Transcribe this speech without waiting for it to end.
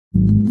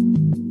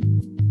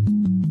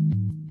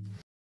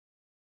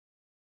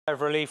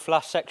Relief,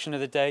 last section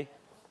of the day.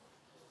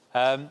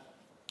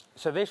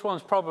 So this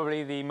one's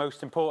probably the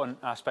most important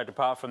aspect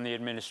apart from the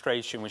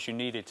administration, which you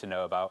needed to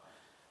know about.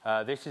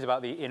 This is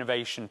about the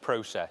innovation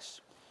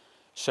process.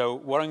 So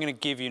what I'm going to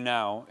give you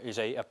now is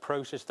a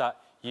process that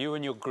you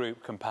and your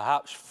group can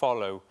perhaps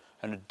follow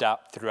and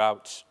adapt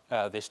throughout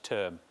this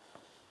term.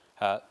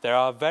 There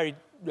are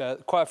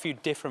quite a few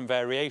different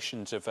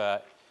variations of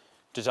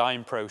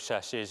design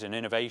processes and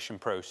innovation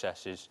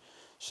processes,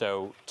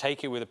 so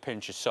take it with a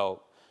pinch of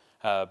salt.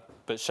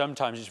 But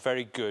sometimes it's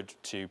very good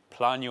to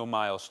plan your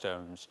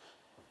milestones,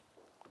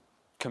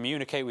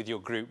 communicate with your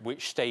group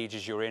which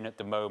stages you're in at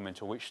the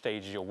moment or which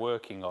stages you're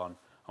working on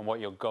and what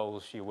your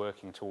goals you're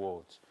working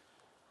towards.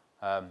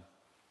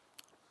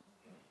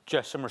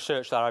 Just some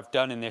research that I've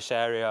done in this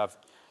area.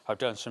 I've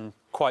done some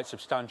quite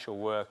substantial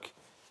work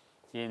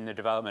in the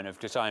development of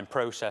design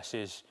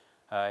processes.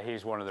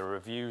 Here's one of the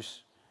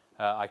reviews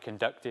I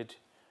conducted,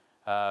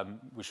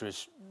 which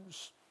was,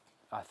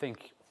 I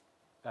think,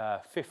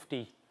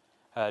 50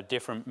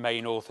 different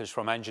main authors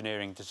from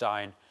engineering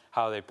design,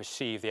 how they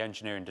perceive the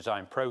engineering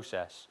design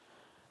process.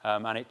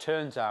 And it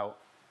turns out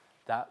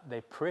that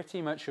they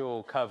pretty much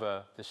all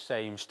cover the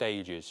same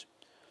stages.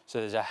 So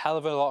there's a hell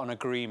of a lot of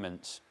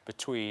agreement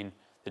between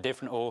the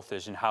different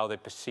authors and how they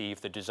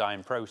perceive the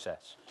design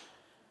process.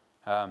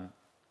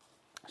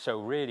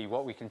 So really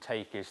what we can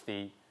take is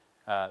the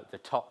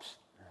tops,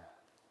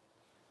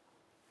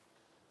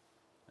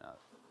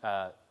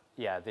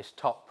 this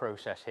top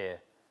process here,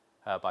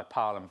 by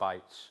Powell and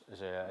Bites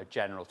as a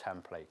general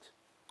template.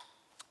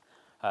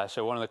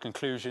 So one of the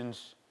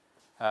conclusions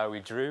we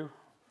drew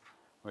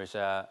was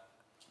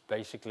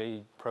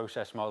basically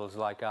process models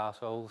like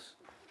arseholes.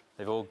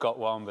 They've all got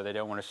one, but they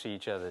don't want to see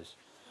each other's.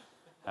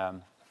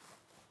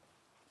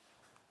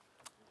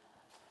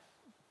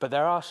 But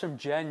there are some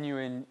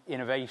genuine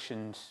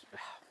innovations,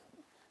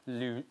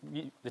 the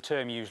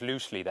term used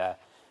loosely there,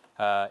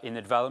 in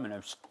the development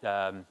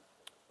of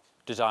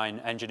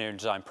engineering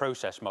design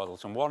process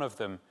models, and one of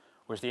them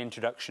was the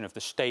introduction of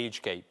the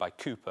stage gate by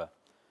Cooper.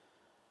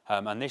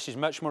 And this is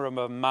much more of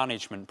a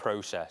management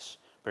process,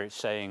 where it's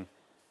saying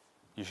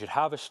you should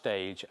have a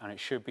stage and it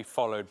should be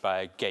followed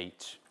by a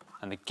gate.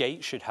 And the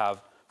gate should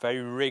have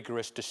very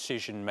rigorous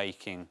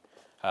decision-making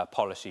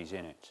policies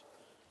in it.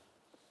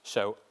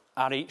 So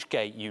at each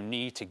gate, you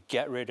need to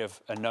get rid of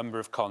a number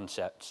of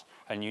concepts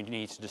and you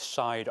need to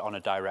decide on a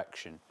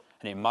direction.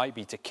 And it might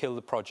be to kill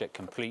the project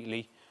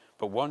completely,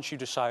 but once you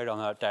decide on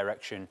that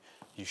direction,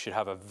 you should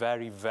have a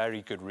very,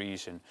 very good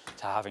reason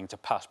to having to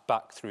pass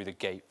back through the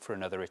gate for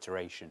another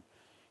iteration.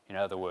 In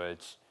other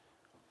words,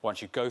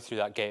 once you go through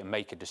that gate and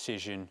make a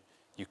decision,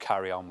 you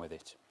carry on with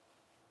it.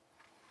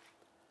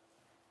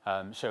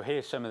 So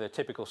here's some of the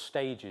typical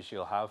stages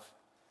you'll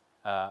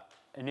have.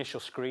 Initial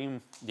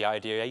screen, the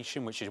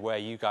ideation, which is where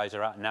you guys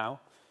are at now.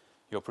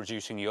 You're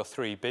producing your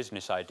 3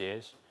 business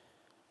ideas.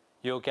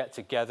 You'll get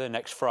together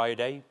next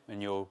Friday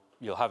and you'll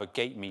have a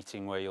gate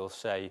meeting where you'll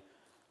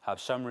have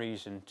some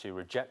reason to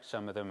reject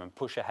some of them and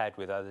push ahead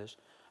with others.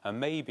 And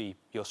maybe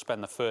you'll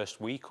spend the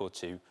first week or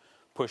 2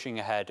 pushing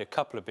ahead a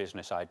couple of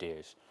business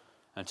ideas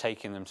and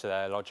taking them to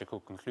their logical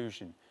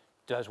conclusion.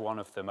 Does one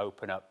of them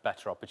open up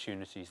better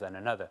opportunities than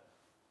another?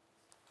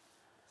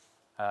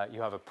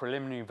 You have a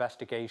preliminary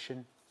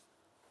investigation,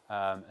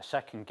 a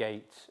second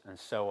gate, and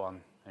so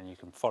on, and you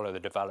can follow the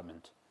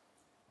development.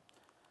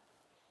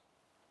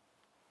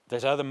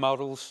 There's other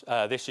models.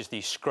 This is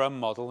the Scrum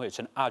model. It's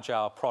an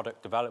agile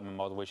product development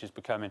model, which is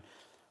becoming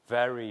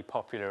very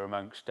popular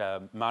amongst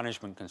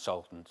management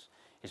consultants.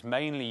 It's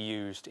mainly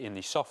used in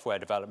the software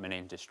development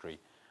industry.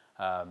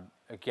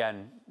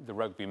 Again, the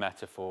rugby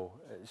metaphor,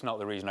 it's not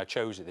the reason I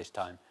chose it this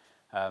time.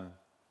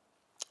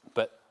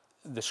 But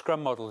the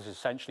Scrum model is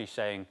essentially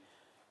saying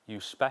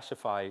you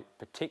specify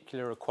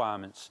particular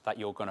requirements that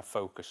you're going to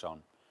focus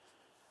on.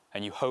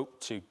 And you hope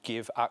to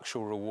give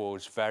actual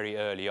rewards very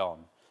early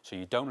on. So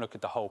you don't look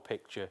at the whole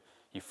picture,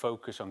 you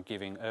focus on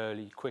giving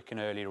quick and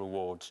early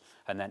rewards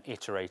and then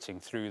iterating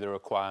through the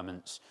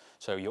requirements.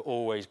 So you're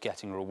always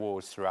getting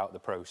rewards throughout the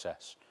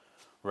process,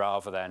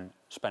 rather than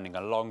spending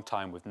a long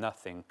time with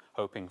nothing,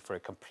 hoping for a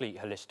complete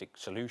holistic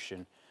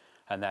solution,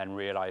 and then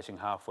realizing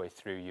halfway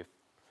through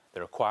the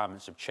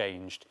requirements have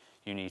changed,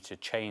 you need to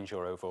change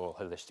your overall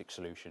holistic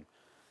solution.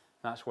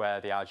 That's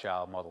where the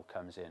agile model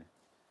comes in.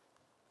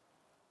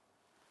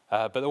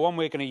 But the one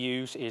we're going to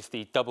use is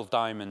the double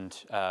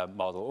diamond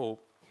model, or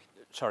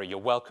sorry, you're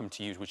welcome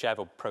to use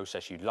whichever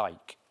process you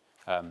like.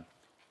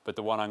 But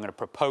the one I'm going to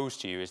propose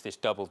to you is this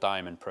double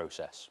diamond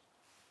process,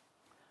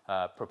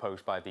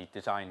 proposed by the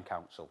Design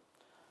Council.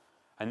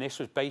 And this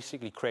was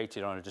basically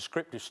created on a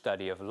descriptive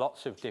study of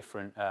lots of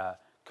different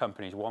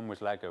companies. One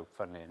was Lego,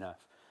 funnily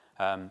enough,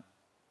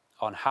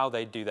 on how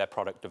they do their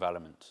product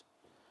development.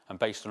 And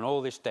based on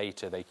all this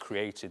data, they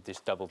created this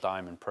double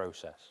diamond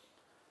process.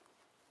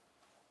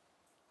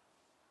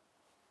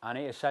 And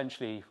it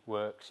essentially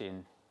works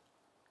in,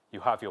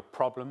 you have your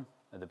problem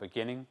at the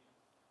beginning,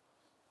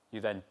 you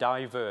then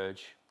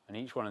diverge, and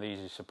each one of these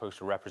is supposed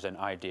to represent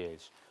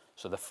ideas.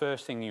 So the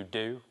first thing you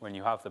do when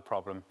you have the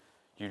problem,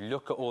 you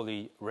look at all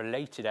the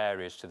related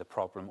areas to the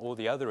problem, all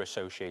the other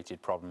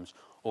associated problems,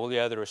 all the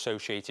other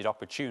associated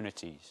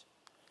opportunities.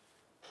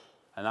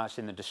 And that's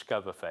in the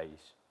discover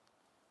phase.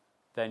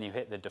 Then you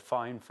hit the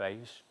define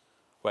phase,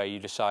 where you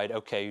decide,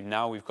 okay,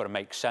 now we've got to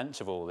make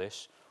sense of all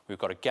this. We've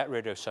got to get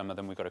rid of some of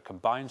them, we've got to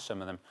combine some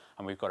of them,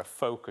 and we've got to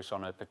focus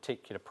on a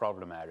particular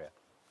problem area.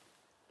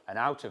 And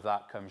out of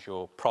that comes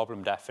your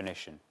problem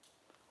definition,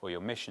 or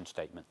your mission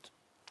statement.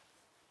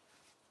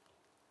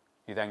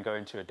 You then go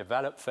into a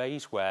develop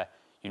phase, where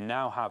you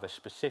now have a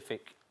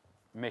specific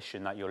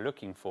mission that you're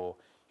looking for.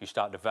 You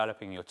start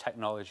developing your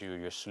technology or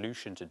your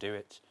solution to do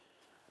it,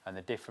 and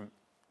the different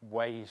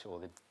ways or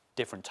the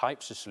different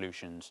types of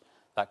solutions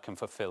that can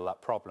fulfill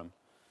that problem.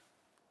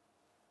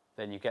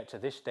 Then you get to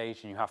this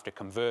stage and you have to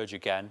converge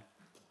again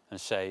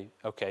and say,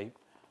 okay,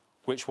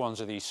 which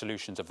ones of these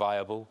solutions are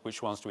viable?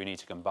 Which ones do we need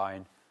to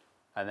combine?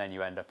 And then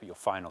you end up at your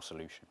final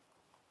solution.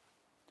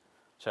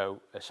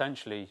 So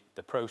essentially,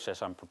 the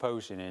process I'm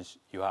proposing is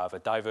you have a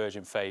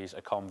divergent phase,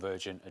 a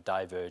convergent, a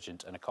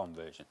divergent, and a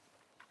convergent.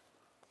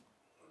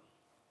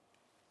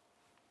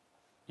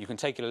 You can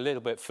take it a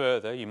little bit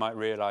further. You might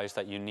realize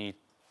that you need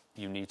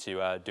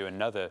to do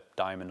another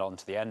diamond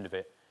onto the end of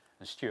it.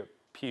 And Stuart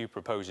Pugh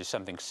proposes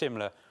something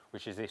similar,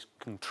 which is this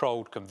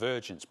controlled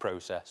convergence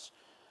process,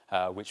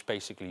 which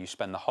basically you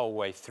spend the whole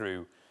way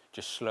through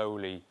just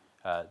slowly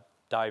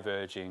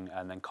diverging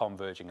and then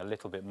converging a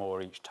little bit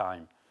more each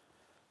time.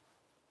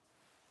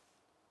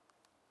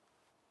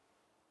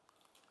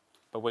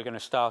 But we're going to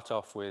start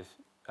off with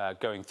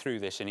going through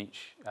this in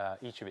each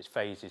of its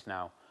phases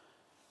now.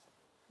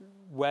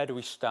 Where do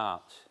we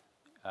start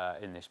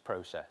in this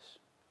process?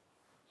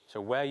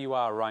 So where you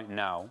are right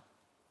now,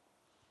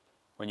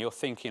 when you're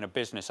thinking of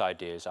business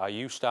ideas, are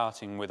you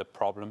starting with a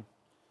problem?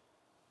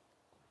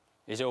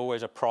 Is it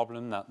always a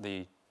problem that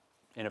the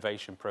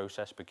innovation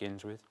process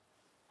begins with?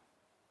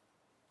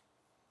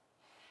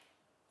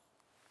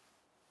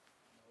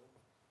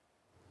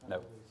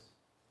 No.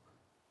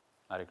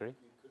 I'd agree. It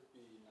could be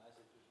nice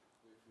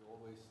if you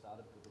always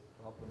started with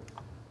a problem,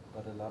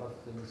 but a lot of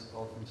things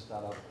often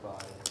start up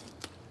by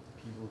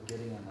people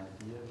getting an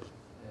idea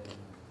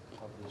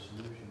of the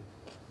solution,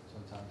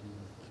 sometimes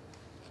even.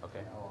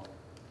 Okay. Or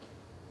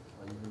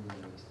even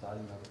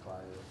starting up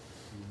by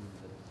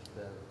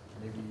that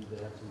maybe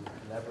they have to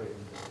elaborate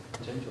on the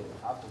potential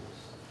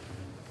afterwards.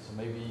 So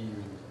maybe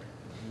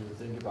you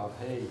think about,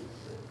 hey,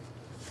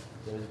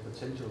 there's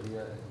potential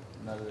here,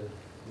 not a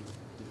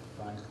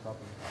defined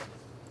problem.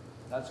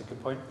 That's a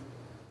good point.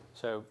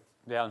 So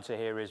the answer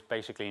here is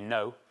basically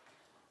no.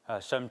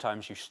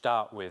 Sometimes you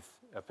start with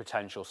a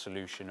potential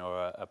solution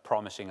or a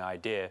promising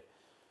idea,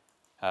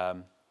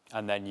 and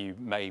then you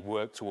may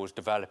work towards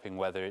developing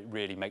whether it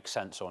really makes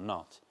sense or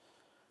not.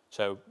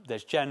 So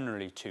there's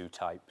generally two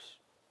types.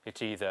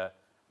 It's either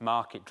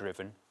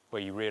market-driven, where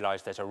you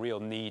realize there's a real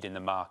need in the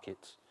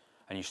market,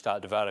 and you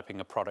start developing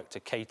a product to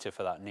cater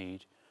for that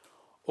need,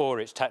 or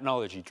it's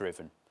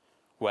technology-driven,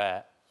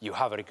 where you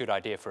have a good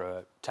idea for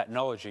a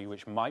technology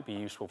which might be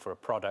useful for a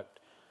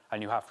product,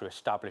 and you have to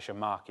establish a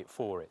market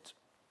for it.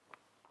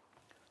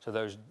 So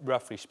those,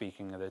 roughly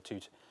speaking, are the two.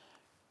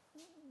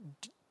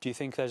 Do you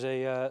think there's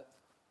a...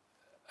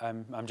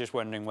 I'm just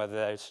wondering whether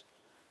there's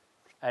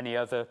any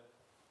other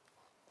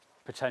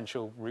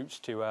potential routes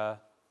to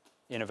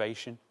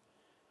innovation.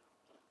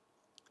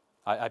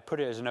 I put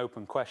it as an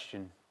open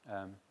question.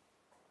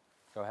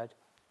 Go ahead.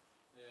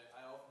 Yeah,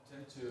 I often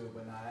tend to,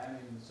 when I am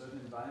in certain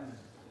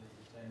environments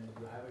and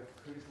you have a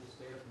critical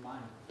state of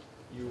mind,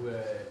 you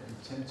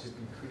tend to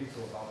be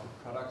critical about the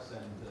products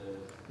and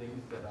the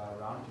things that are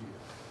around you,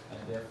 and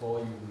therefore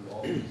you will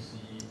always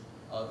see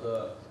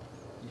other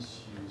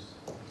issues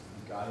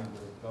regarding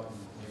the problem,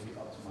 maybe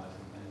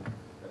optimizing, and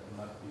that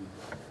will not be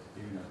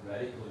even a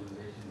radical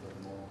innovation, but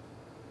more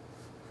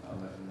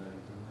radical.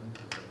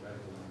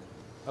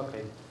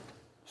 Okay,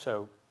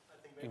 so I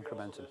think maybe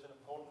incremental. also there's an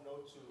important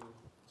note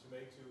to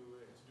make to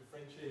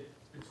differentiate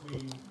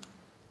between,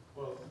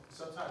 well,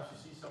 sometimes you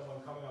see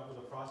someone coming up with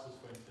a process,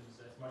 for instance,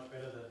 that's much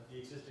better than the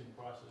existing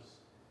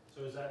process.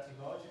 So is that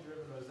technology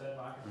driven or is that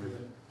market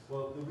driven?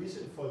 Well, the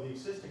reason for the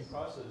existing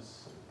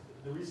process,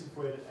 the reason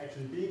for it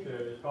actually being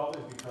there is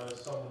probably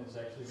because someone is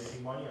actually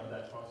making money on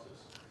that process.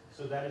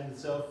 So that in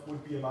itself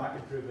would be a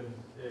market-driven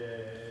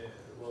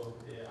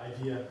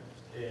idea,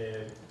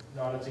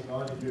 not a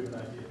technology-driven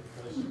idea,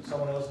 because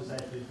someone else is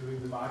actually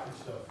doing the market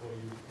stuff for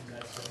you in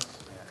that sense.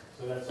 Yeah.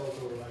 So that's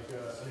also like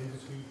an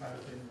in-between kind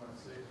of thing, you might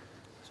say.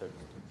 So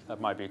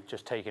that might be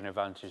just taking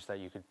advantage that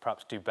you could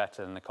perhaps do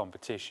better than the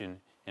competition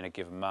in a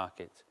given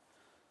market.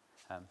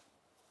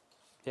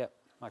 Yeah,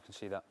 I can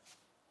see that.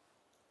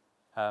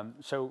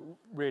 So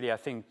really, I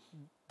think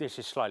this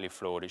is slightly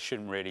flawed. It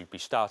shouldn't really be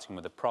starting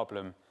with a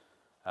problem.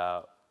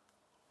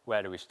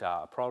 Where do we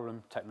start? A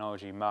problem,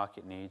 technology,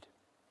 market need.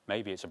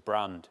 Maybe it's a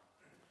brand.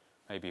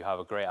 Maybe you have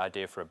a great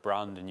idea for a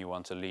brand and you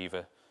want to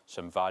lever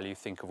some value.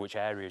 Think of which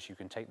areas you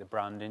can take the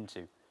brand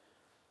into.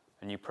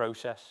 A new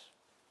process,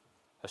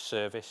 a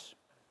service.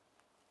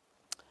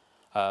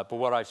 But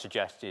what I'd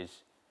suggest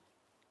is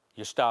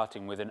you're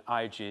starting with an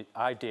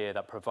idea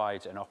that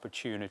provides an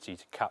opportunity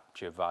to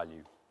capture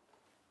value.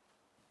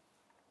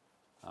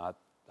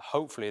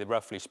 Hopefully,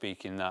 roughly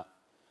speaking, that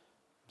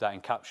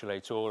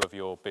encapsulates all of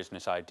your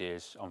business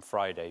ideas on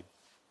Friday.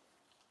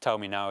 Tell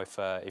me now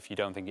if you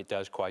don't think it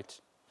does quite.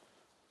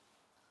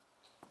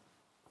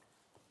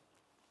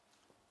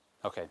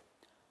 Okay,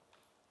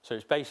 so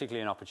it's basically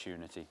an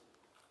opportunity.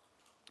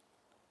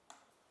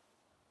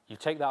 You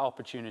take that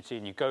opportunity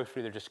and you go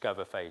through the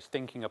discover phase,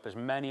 thinking up as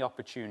many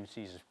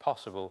opportunities as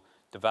possible,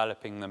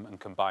 developing them and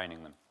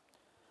combining them.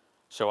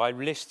 So I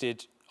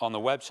listed on the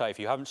website, if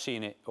you haven't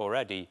seen it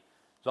already,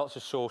 lots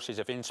of sources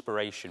of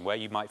inspiration where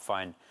you might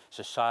find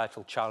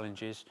societal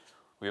challenges.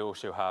 We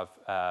also have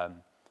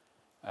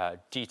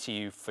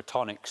DTU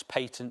photonics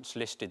patents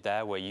listed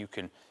there, where you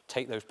can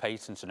take those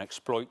patents and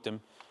exploit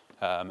them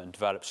and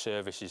develop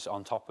services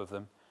on top of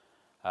them.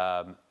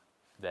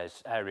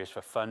 There's areas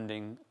for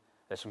funding.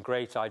 There's some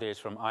great ideas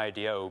from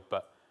IDEO,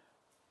 but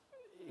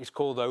it's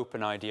called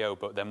Open IDEO,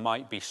 but there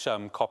might be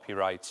some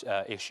copyright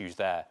issues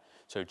there.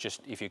 So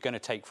just if you're going to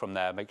take from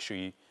there, make sure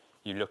you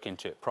look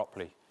into it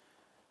properly.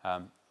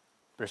 But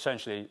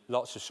essentially,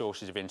 lots of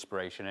sources of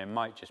inspiration. It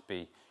might just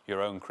be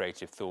your own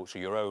creative thoughts or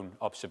your own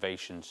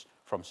observations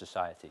from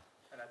society.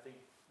 And I think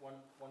one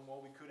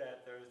more we could add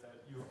there is that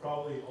you've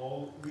probably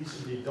all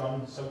recently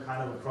done some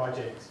kind of a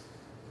project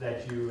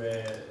that you,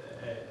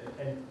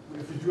 and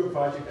if you do a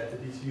project at the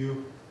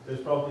DTU,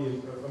 there's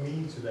probably a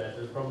meaning to that.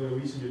 There's probably a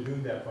reason you're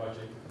doing that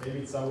project. Maybe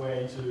it's somewhere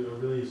into a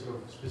really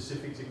sort of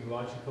specific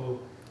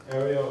technological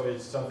area, or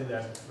it's something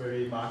that's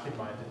very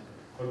market-minded.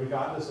 But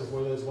regardless of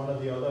whether it's one or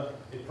the other,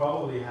 it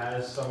probably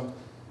has some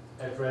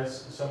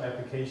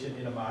application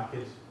in a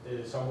market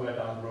somewhere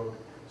down the road.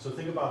 So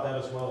think about that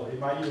as well. It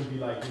might even be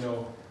like, you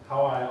know,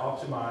 how I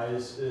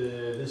optimize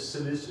this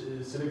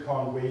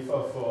silicon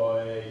wafer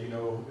for, you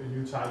know,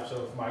 new types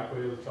of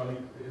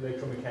microelectronic,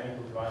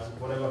 electromechanical devices,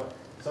 whatever.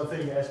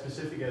 Something as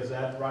specific as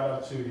that, right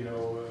up to, you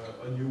know,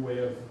 a new way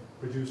of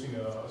producing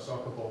a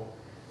soccer ball.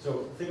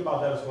 So think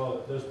about that as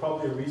well. There's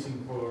probably a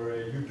reason for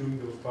you doing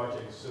those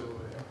projects. So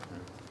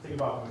think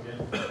about them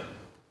again.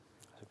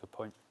 That's a good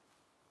point.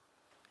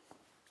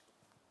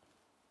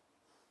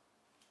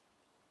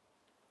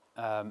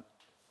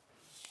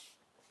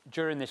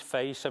 During this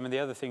phase, some of the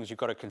other things you've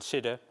got to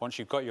consider once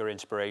you've got your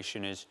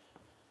inspiration is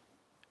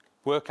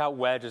work out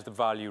where does the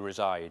value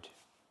reside.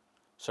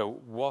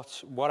 So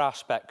what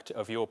aspect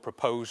of your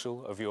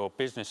proposal, of your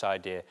business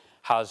idea,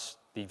 has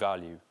the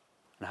value,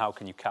 and how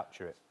can you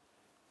capture it?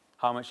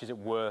 How much is it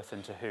worth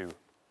and to who?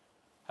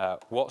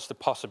 What's the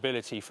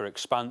possibility for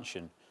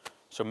expansion?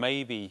 So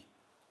maybe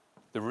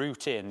the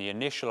route in, the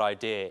initial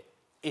idea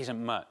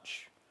isn't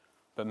much,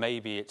 but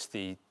maybe it's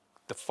the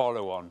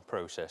follow-on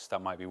process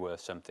that might be worth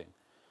something.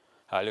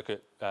 I look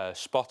at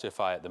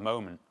Spotify at the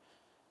moment,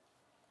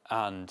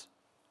 and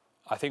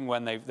I think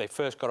when they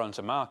first got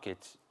onto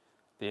market,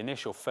 the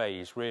initial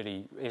phase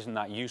really isn't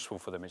that useful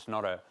for them. It's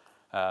not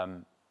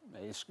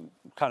it's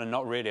kind of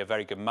not really a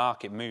very good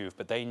market move,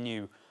 but they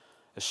knew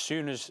as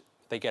soon as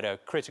they get a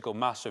critical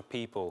mass of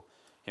people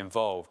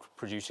involved,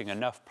 producing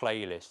enough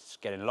playlists,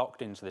 getting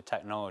locked into the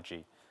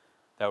technology,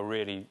 they'll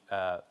really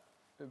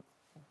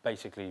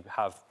basically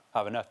have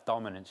enough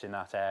dominance in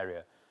that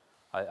area.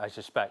 I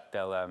suspect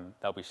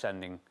they'll be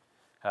sending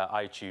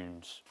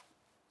iTunes,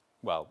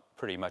 well,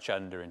 pretty much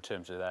under in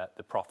terms of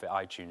the profit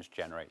iTunes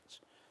generates.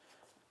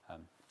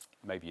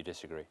 Maybe you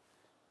disagree.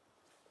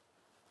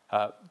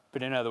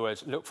 But in other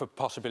words, look for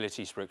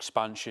possibilities for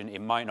expansion.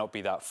 It might not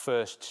be that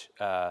first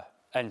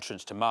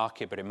entrance to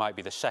market, but it might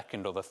be the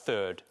second or the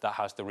third that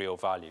has the real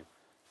value.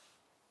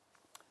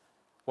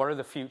 What are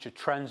the future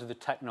trends of the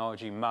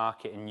technology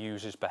market and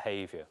users'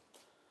 behavior?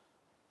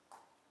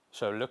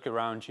 So look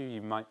around you.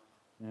 You might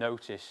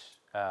notice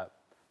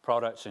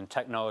products and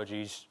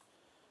technologies,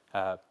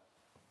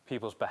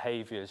 people's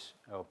behaviors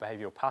or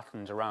behavioral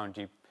patterns around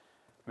you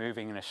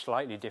moving in a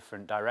slightly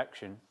different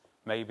direction.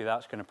 Maybe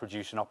that's going to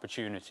produce an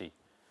opportunity.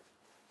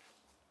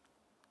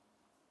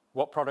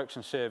 What products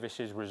and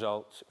services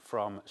result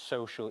from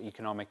social,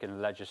 economic,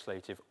 and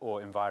legislative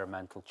or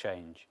environmental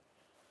change?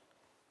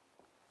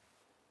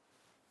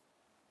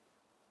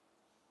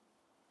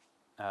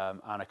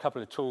 And a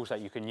couple of tools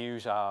that you can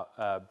use are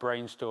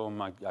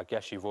Brainstorm. I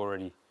guess you've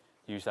already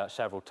used that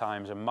several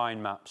times, and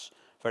mind maps,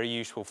 very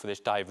useful for this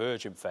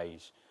divergent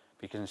phase,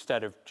 because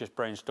instead of just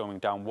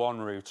brainstorming down one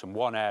route and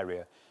one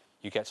area,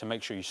 you get to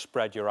make sure you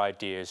spread your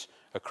ideas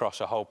across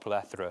a whole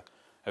plethora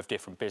of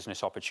different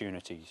business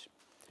opportunities.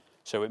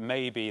 So it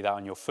may be that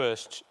on your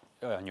first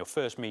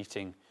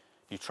meeting,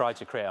 you try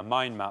to create a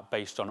mind map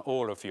based on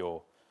all of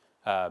your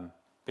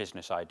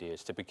business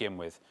ideas to begin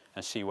with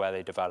and see where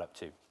they develop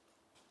to.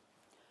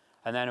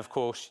 And then, of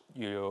course,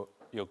 your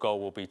goal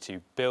will be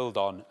to build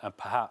on and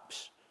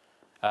perhaps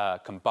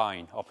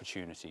combine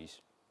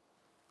opportunities.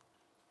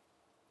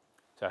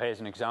 So here's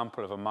an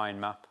example of a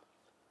mind map.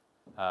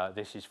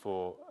 This is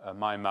for a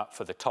mind map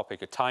for the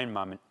topic of time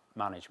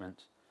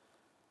management.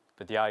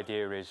 But the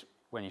idea is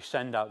when you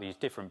send out these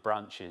different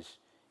branches,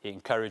 it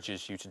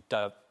encourages you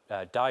to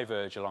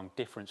diverge along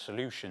different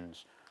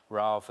solutions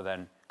rather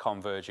than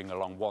converging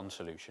along one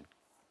solution.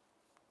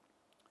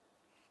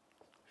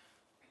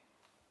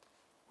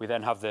 We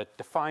then have the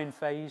define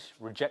phase,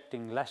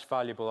 rejecting less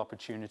valuable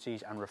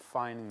opportunities and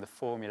refining the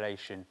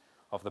formulation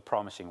of the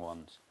promising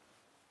ones.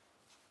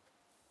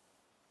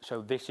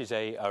 So this is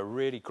a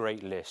really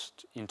great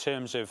list. In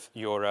terms of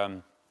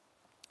your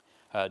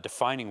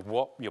defining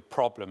what your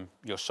problem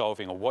you're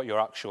solving or what your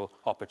actual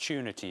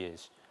opportunity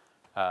is,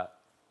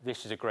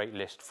 this is a great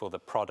list for the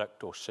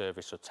product or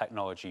service or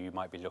technology you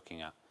might be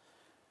looking at.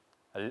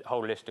 A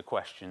whole list of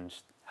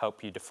questions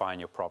help you define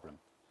your problem.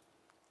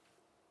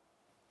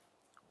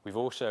 We've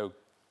also,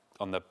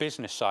 on the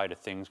business side of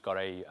things, got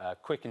a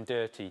quick and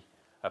dirty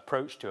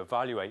approach to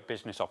evaluate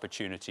business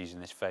opportunities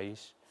in this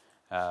phase.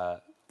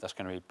 That's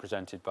going to be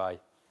presented by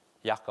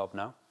Jakob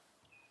now.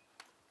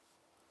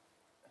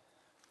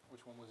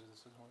 Which one was it? The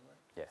second one, right?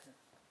 Yeah.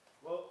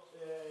 Well,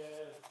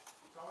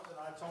 Thomas and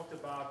I talked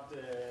about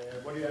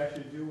what do you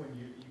actually do when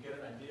you get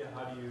an idea.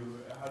 How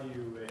do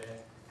you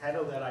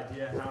handle that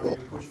idea? How do you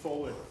push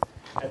forward?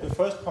 And the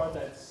first point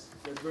that's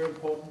very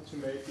important to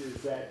make is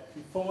that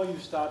before you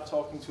start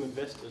talking to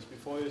investors,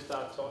 before you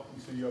start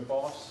talking to your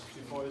boss,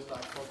 before you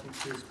start talking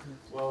to,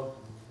 well,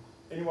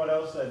 anyone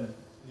else than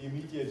your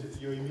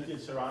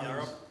immediate surroundings. Yeah,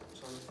 Rob,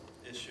 sorry.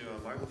 Is your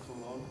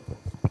microphone on?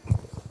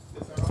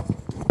 Is that on?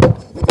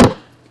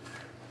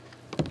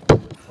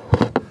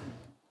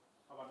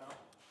 How about now?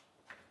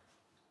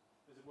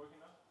 Is it working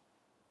now?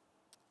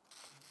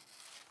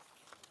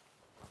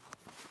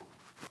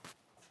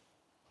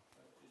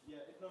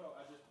 Yeah, no,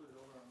 I just put it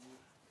over on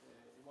mute.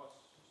 It was.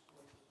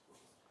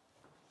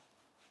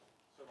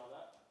 So about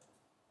that.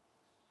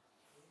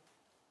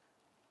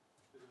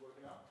 Is it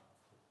working now?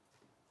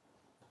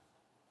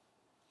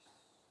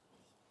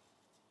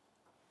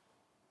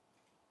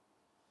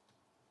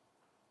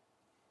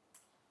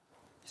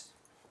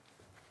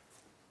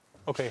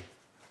 Okay,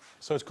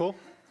 so it's cool?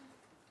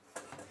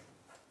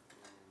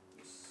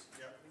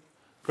 Yeah.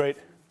 Great.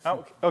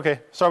 Oh, okay,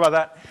 sorry about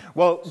that.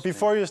 Well,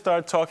 before you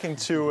start talking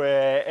to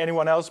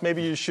anyone else,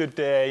 maybe you should,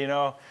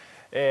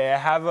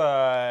 have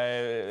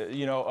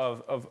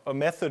a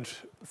method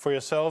for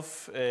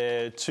yourself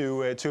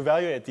to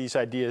evaluate these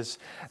ideas.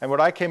 And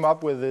what I came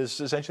up with is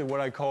essentially what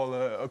I call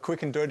a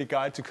quick and dirty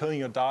guide to killing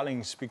your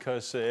darlings,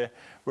 because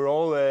we're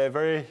all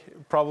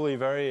probably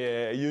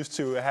very used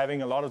to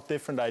having a lot of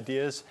different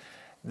ideas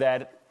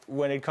that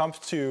when it comes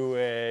to,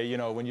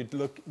 when you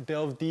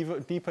delve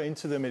deeper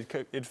into them,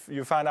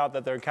 you find out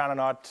that they're kind of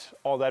not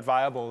all that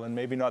viable and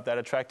maybe not that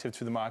attractive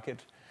to the market.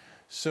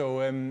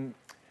 So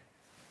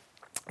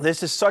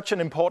this is such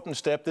an important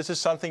step. This is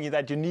something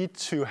that you need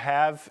to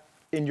have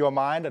in your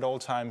mind at all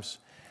times.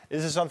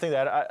 This is something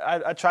that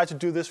I try to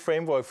do this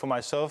framework for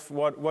myself.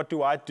 What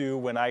do I do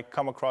when I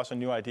come across a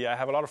new idea? I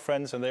have a lot of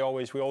friends, and we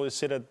always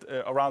sit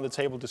around the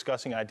table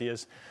discussing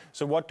ideas.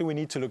 So what do we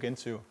need to look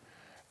into?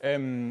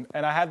 And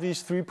I have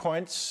these 3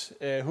 points.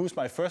 Who's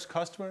my first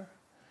customer?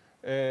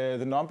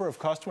 The number of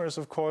customers,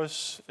 of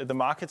course. The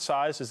market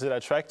size, is it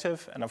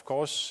attractive? And of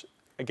course,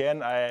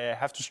 again, I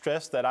have to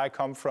stress that I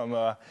come from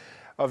a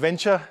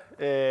venture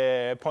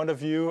point of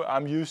view.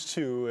 I'm used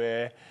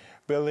to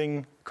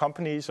building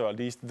companies, or at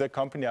least the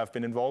company I've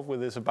been involved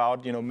with is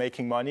about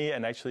making money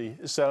and actually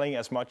selling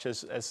as much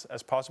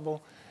as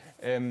possible.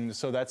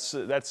 So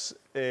that's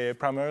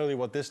primarily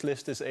what this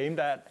list is aimed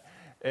at.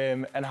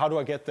 And how do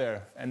I get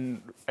there?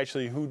 And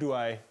actually, who do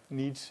I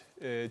need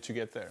to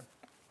get there?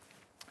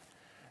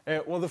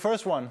 Well, the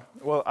first one.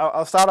 Well,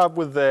 I'll start up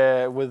with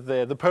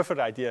the perfect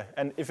idea.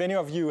 And if any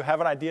of you have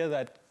an idea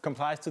that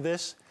complies to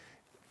this,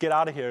 get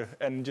out of here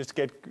and just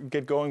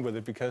get going with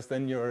it, because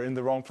then you're in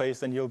the wrong place.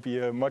 Then you'll be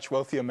a much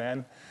wealthier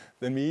man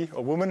than me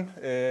or woman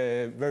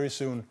very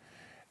soon.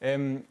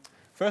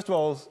 First of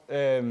all,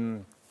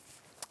 the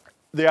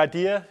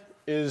idea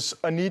is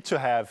a need to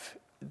have.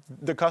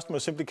 The customer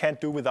simply can't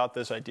do without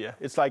this idea.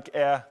 It's like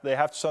air. They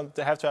have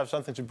to have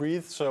something to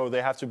breathe, so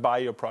they have to buy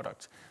your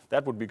product.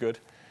 That would be good.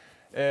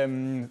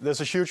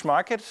 There's a huge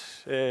market.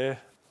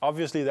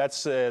 Obviously,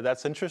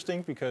 that's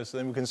interesting, because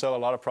then we can sell a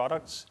lot of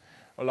products,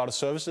 a lot of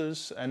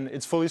services, and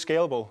it's fully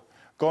scalable.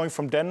 Going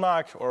from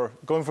Denmark, or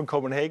going from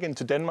Copenhagen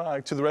to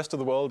Denmark to the rest of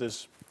the world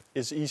is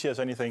easy as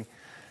anything.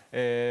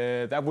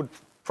 That would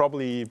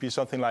probably be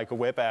something like a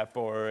web app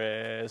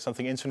or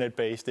something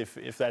internet-based,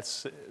 if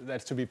that's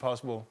to be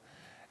possible.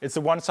 It's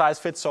a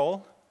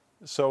one-size-fits-all.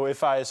 So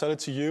if I sell it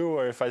to you,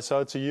 or if I sell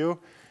it to you,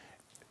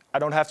 I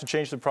don't have to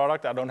change the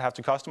product. I don't have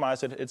to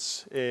customize it.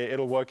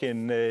 It'll work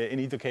in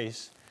either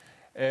case.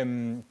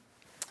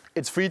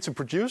 It's free to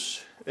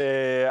produce.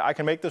 I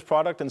can make this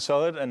product and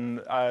sell it, and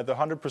the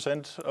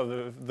 100%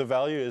 of the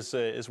value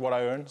is what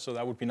I earn. So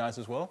that would be nice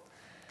as well.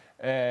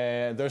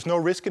 There's no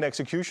risk in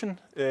execution.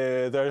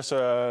 There's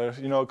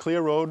a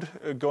clear road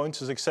going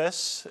to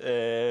success.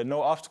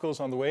 No obstacles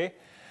on the way.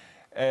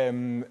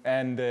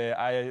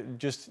 I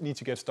just need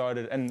to get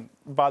started. And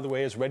by the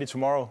way, it's ready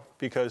tomorrow,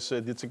 because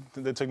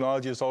the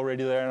technology is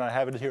already there and I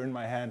have it here in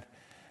my hand.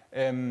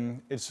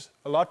 It's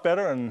a lot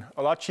better and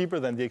a lot cheaper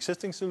than the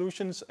existing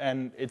solutions,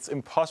 and it's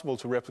impossible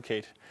to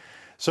replicate.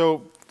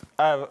 So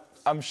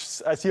I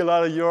see a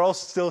lot of you're all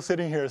still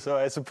sitting here, so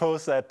I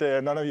suppose that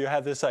none of you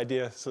have this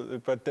idea.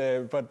 So,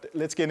 but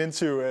let's get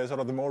into sort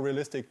of the more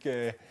realistic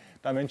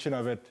dimension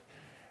of it.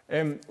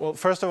 Well,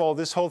 first of all,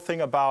 this whole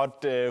thing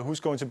about who's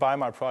going to buy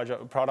my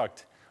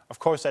product, of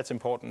course, that's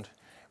important.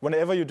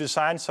 Whenever you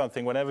design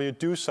something, whenever you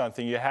do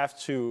something, you have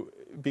to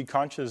be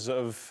conscious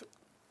of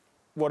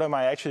what am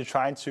I actually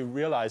trying to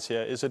realize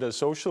here? Is it a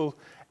social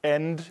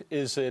end?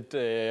 Is it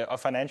a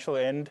financial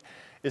end?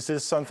 Is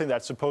this something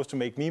that's supposed to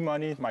make me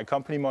money, my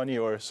company money,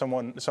 or some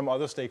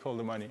other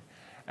stakeholder money?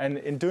 And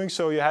in doing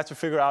so, you have to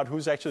figure out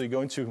who's actually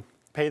going to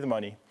pay the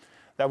money.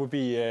 That would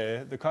be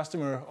the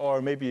customer,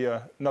 or maybe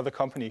another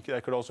company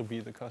that could also be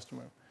the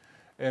customer.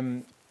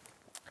 And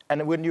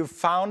when you've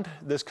found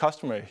this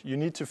customer, you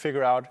need to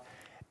figure out,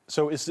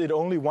 so is it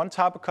only one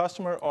type of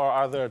customer, or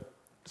are there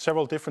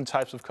several different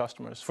types of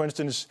customers? For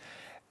instance,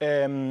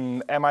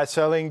 am I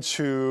selling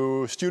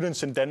to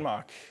students in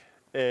Denmark?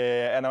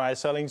 And am I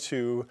selling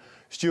to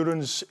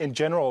students in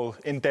general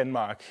in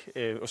Denmark?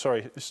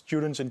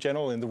 Students in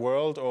general in the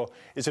world? Or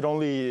is it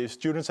only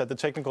students at the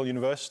technical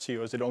university?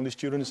 Or is it only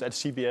students at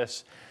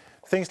CBS?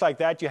 Things like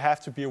that you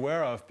have to be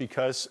aware of,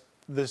 because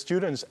the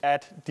students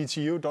at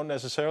DTU don't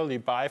necessarily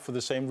buy for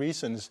the same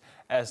reasons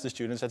as the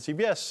students at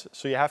CBS.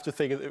 So you have to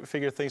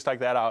figure things like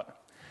that out.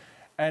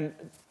 And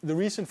the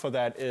reason for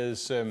that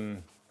is,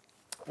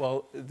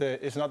 well,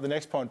 it's not the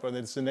next point, but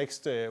it's the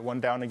next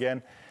one down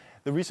again.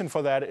 The reason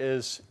for that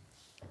is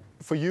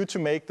for you to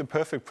make the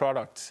perfect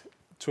product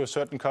to a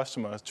certain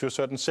customer, to a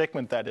certain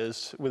segment that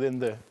is within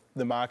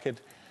the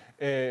market,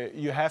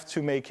 you have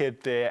to make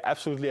it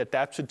absolutely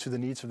adapted to the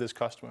needs of this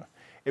customer.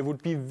 It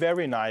would be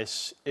very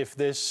nice if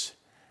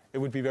it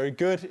would be very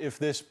good if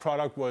this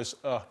product was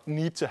a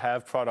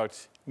need-to-have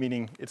product,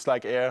 meaning it's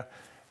like air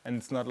and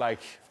it's not like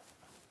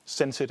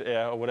scented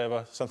air or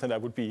whatever, something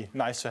that would be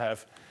nice to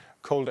have,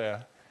 cold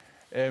air.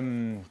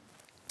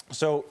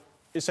 So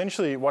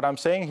essentially what I'm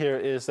saying here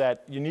is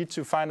that you need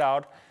to find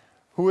out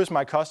who is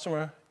my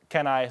customer.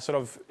 Can I sort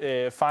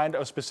of find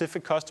a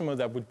specific customer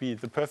that would be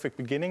the perfect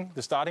beginning,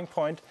 the starting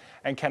point,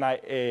 and can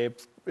I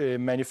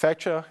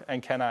manufacture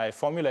and can I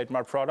formulate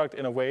my product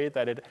in a way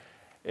that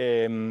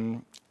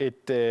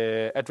it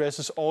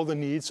addresses all the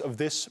needs of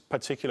this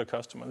particular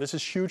customer. This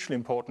is hugely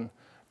important.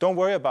 Don't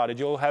worry about it.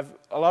 You'll have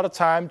a lot of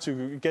time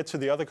to get to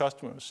the other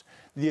customers.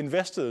 The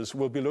investors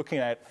will be looking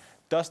at,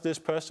 does this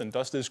person,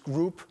 does this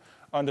group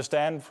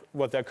understand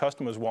what their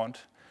customers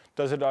want?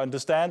 Does it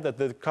understand that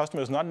the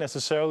customer is not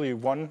necessarily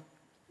one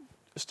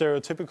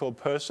stereotypical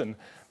person,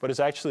 but it's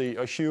actually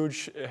a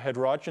huge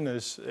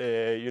heterogeneous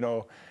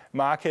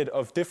market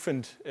of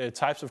different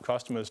types of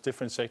customers,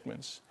 different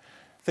segments.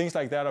 Things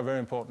like that are very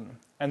important.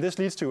 And this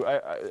leads to,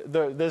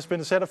 there's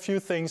been said a few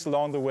things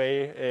along the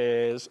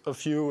way, a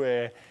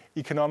few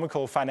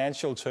economical,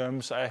 financial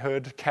terms. I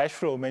heard cash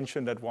flow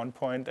mentioned at one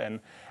point, and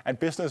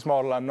business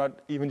model. I'm not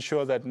even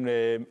sure that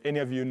any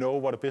of you know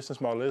what a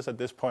business model is at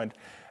this point.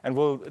 And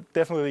we'll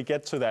definitely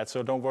get to that,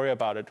 so don't worry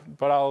about it.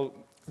 But I'll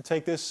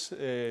take this,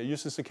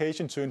 use this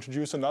occasion to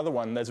introduce another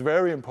one that's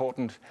very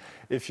important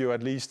if you're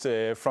at least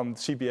from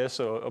CBS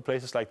or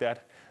places like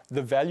that,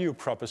 the value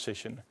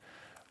proposition.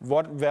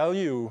 What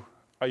value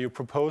are you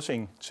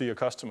proposing to your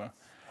customer?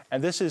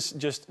 And this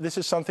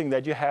is something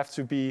that you have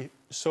to be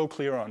so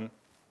clear on.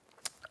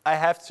 I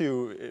have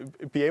to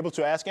be able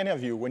to ask any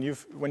of you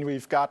when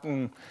we've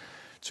gotten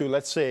to,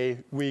 let's say,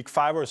 week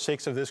 5 or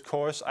 6 of this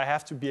course, I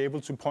have to be able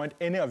to point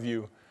any of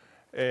you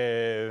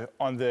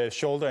on the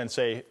shoulder and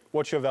say,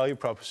 what's your value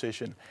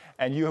proposition?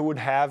 And you would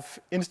have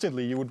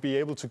instantly, you would be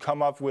able to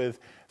come up with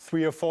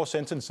 3 or 4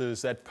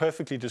 sentences that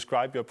perfectly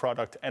describe your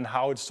product and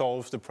how it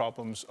solves the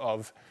problems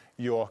of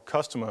your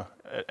customer,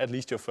 at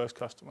least your first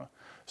customer.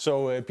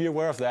 So be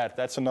aware of that.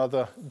 That's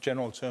another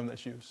general term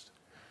that's used.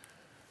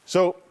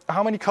 So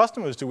how many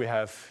customers do we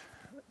have?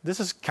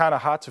 This is kind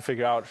of hard to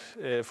figure out.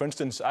 For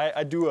instance,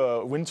 I do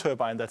a wind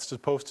turbine that's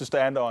supposed to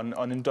stand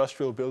on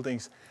industrial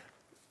buildings.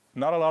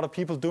 Not a lot of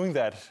people doing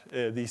that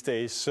these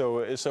days.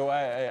 So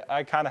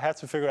I kind of had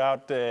to figure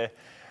out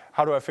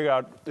how do I figure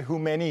out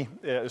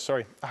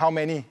how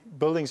many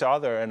buildings are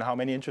there and how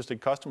many interested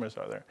customers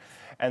are there.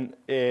 And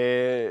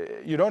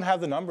you don't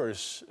have the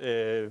numbers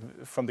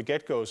from the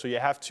get-go, so you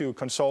have to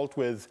consult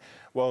with,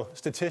 well,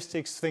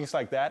 statistics, things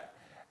like that.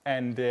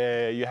 And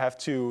you have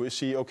to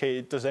see,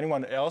 okay, does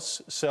anyone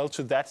else sell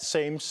to that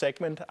same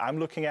segment I'm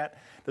looking at?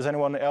 Does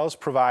anyone else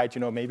provide,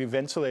 maybe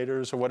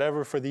ventilators or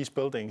whatever for these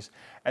buildings?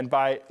 And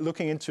by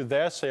looking into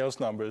their sales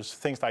numbers,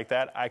 things like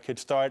that, I could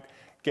start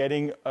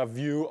getting a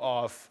view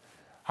of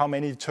how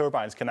many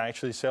turbines can I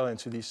actually sell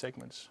into these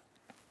segments.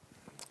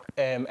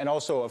 And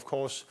also, of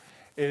course,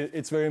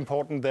 it's very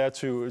important there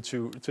to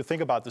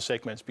think about the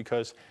segments,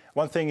 because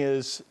one thing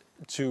is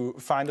to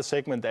find a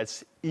segment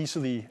that's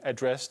easily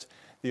addressed.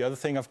 The other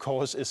thing, of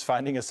course, is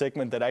finding a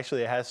segment that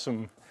actually has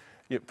some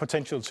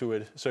potential to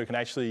it, so you can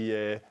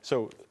actually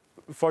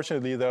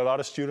fortunately, there are a lot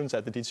of students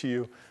at the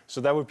DTU,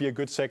 so that would be a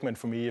good segment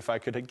for me if I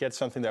could get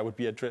something that would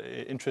be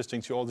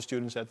interesting to all the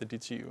students at the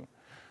DTU.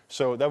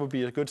 So that would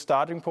be a good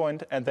starting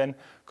point. And then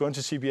going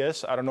to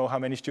CBS, I don't know how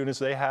many students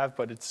they have,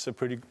 but it's a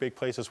pretty big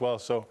place as well.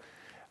 So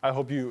I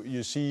hope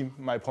you see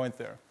my point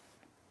there.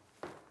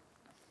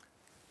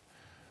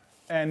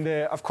 And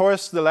of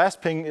course, the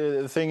last thing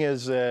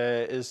is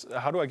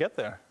how do I get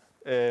there?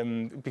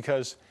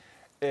 Because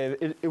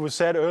it was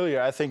said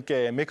earlier, I think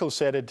Mikkel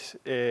said it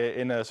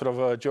in a sort of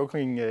a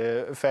joking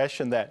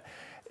fashion, that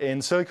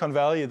in Silicon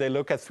Valley, they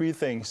look at three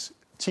things: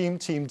 team,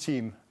 team,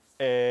 team.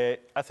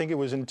 I think it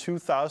was in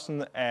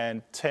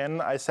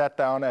 2010, I sat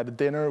down at a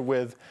dinner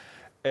with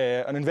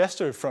an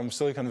investor from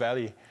Silicon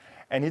Valley,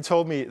 and he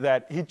told me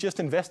that he just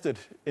invested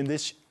in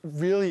this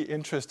really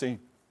interesting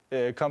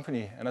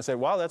company. And I said,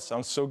 wow, that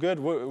sounds so good.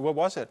 What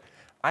was it?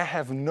 I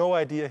have no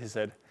idea, he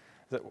said.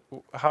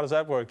 How does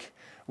that work?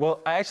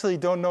 Well, I actually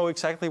don't know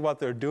exactly what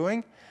they're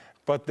doing,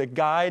 but the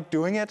guy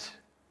doing it,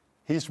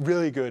 he's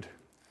really good.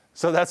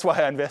 So that's why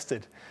I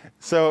invested.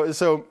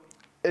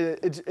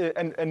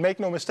 And make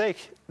no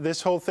mistake,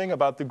 this whole thing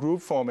about the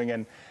group forming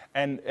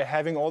and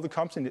having all the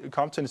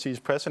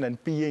competencies present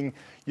and being,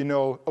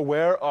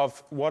 aware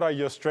of what are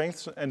your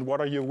strengths and what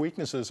are your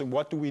weaknesses and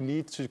what do we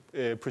need to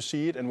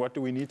proceed and what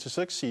do we need to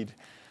succeed.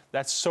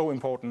 That's so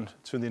important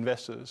to the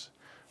investors.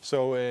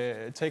 So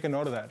take a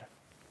note of that.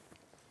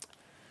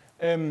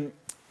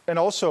 And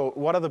also,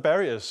 what are the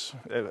barriers?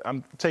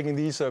 I'm taking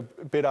these a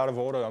bit out of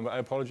order. I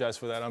apologize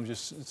for that. I'm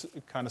just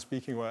kind of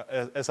speaking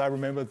as I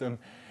remembered them.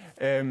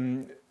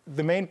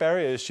 The main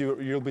barriers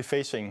you'll be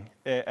facing,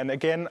 and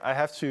again, I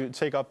have to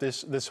take up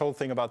this whole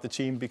thing about the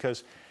team,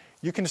 because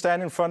you can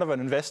stand in front of an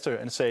investor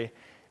and say,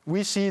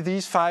 we see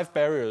these 5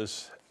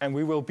 barriers, and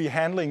we will be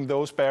handling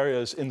those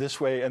barriers in this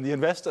way. And the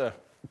investor,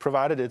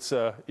 provided it's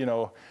a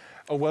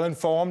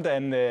well-informed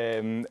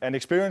and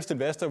experienced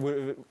investor,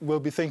 will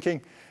be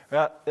thinking,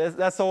 well,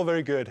 that's all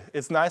very good.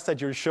 It's nice that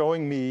you're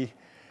showing me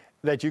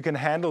that you can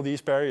handle these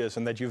barriers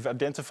and that you've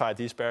identified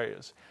these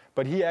barriers.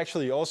 But he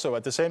actually also,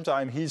 at the same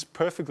time, he's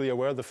perfectly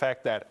aware of the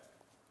fact that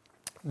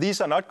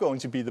these are not going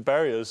to be the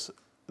barriers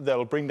that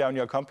will bring down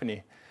your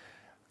company.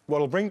 What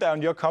will bring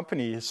down your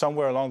company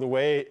somewhere along the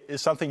way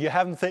is something you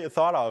haven't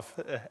thought of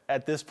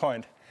at this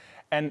point.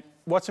 And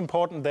what's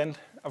important then,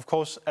 of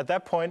course, at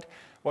that point,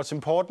 what's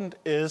important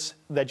is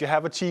that you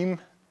have a team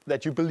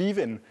that you believe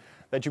in,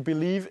 that you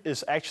believe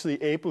is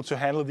actually able to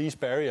handle these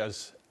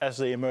barriers as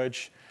they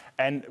emerge.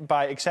 And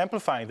by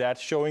exemplifying that,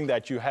 showing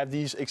that you have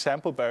these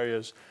example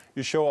barriers,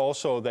 you show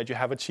also that you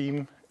have a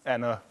team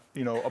and a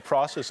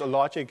process, a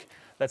logic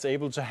that's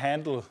able to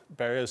handle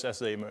barriers as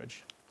they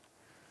emerge.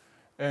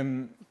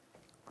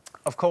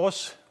 Of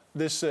course,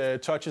 this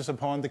touches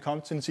upon the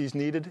competencies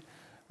needed,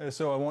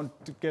 so I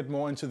want to get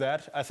more into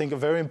that. I think a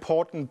very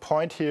important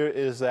point here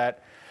is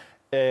that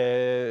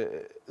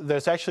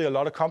there's actually a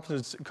lot of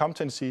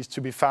competencies to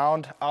be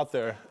found out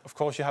there. Of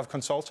course, you have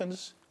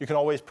consultants. You can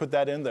always put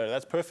that in there.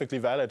 That's perfectly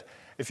valid.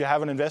 If you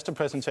have an investor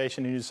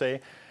presentation and you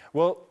say,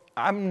 well,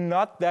 I'm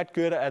not that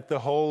good at the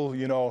whole,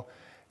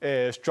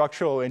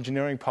 structural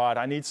engineering part.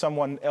 I need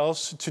someone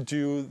else to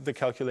do the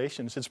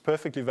calculations. It's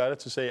perfectly valid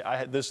to say,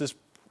 there's this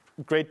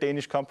great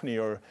Danish company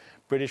or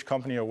British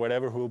company or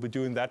whatever who will be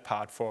doing that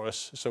part for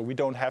us. So we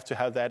don't have to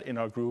have that in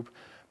our group.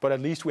 But at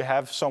least we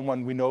have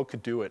someone we know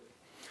could do it.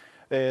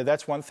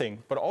 That's one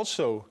thing. But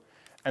also,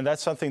 and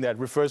that's something that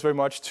refers very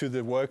much to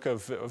the work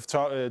of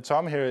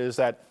Tom here, is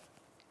that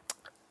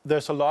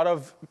there's a lot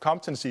of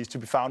competencies to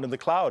be found in the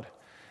cloud.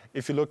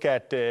 If you look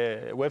at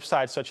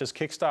websites such as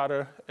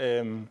Kickstarter,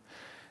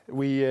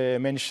 we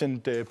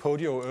mentioned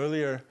Podio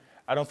earlier.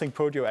 I don't think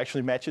Podio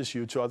actually matches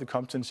you to other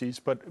competencies,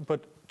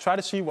 but try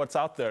to see what's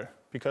out there,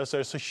 because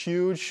there's a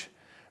huge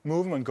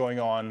movement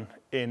going on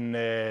in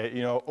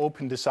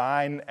open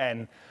design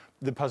and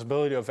the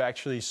possibility of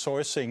actually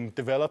sourcing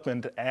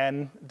development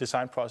and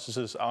design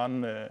processes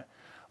on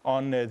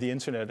the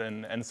internet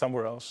and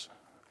somewhere else.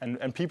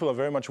 And people are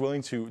very much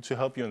willing to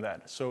help you in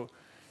that. So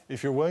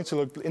if you're willing to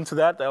look into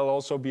that, that'll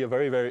also be a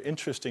very, very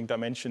interesting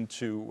dimension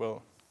to,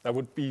 well, that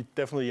would be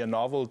definitely a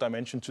novel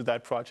dimension to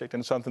that project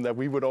and something that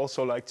we would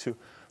also like to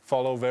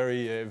follow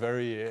very,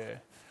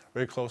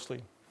 very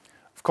closely.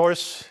 Of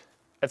course,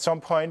 at some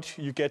point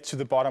you get to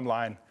the bottom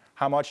line.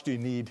 How much do you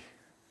need?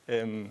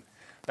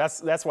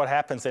 That's what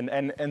happens,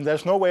 and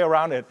there's no way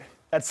around it.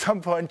 At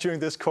some point during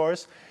this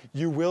course,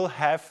 you will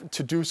have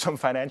to do some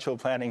financial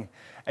planning,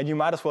 and you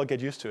might as well get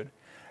used to it.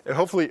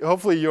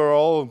 Hopefully you're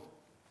all,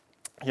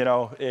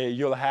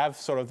 you'll have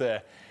sort of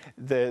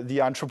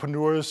the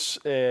entrepreneur's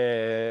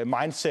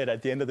mindset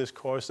at the end of this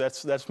course.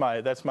 That's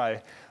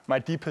my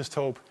deepest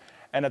hope.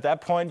 And at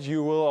that point,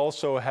 you will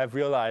also have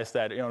realized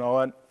that,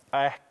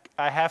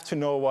 I have to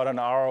know what an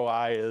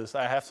ROI is.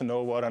 I have to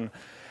know what an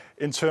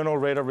internal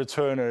rate of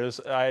return is.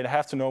 I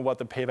have to know what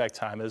the payback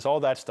time is. All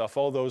that stuff,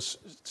 all those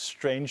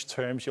strange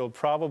terms, you'll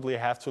probably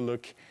have to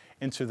look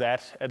into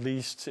that, at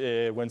least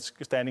when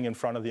standing in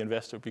front of the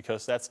investor,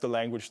 because that's the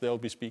language they'll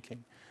be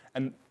speaking.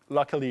 And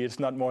luckily, it's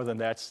not more than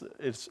that.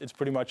 It's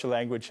pretty much a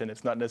language, and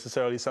it's not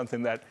necessarily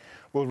something that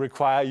will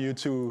require you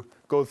to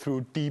go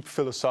through deep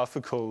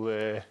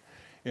philosophical,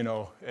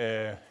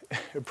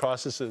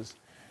 processes.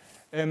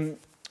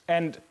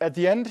 And at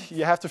the end,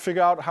 you have to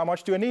figure out how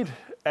much do I need.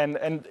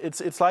 And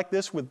it's like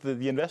this with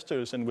the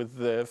investors and with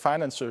the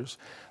financiers,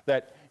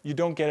 that you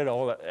don't get it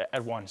all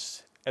at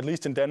once. At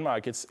least in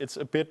Denmark, it's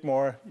a bit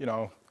more,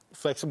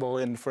 flexible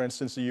in, for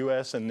instance, the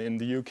US and in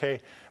the UK.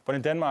 But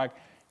in Denmark,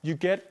 you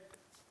get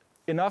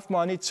enough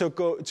money to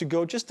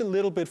go just a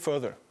little bit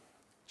further,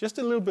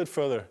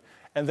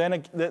 and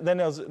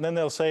then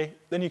they'll say,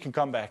 then you can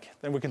come back,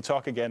 then we can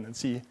talk again and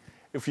see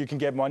if you can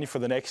get money for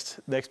the next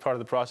part of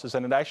the process.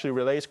 And it actually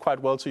relates quite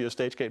well to your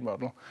stage gate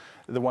model,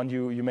 the one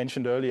you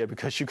mentioned earlier,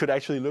 because you could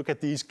actually look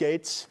at these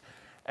gates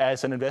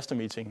as an investor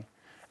meeting.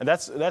 And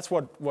that's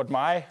what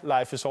my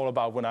life is all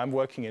about when I'm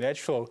working in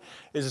Edgeflow,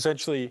 is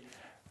essentially,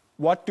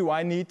 what do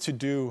I need to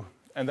do?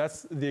 And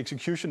that's the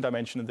execution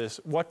dimension of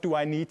this. What do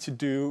I need to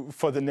do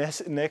for the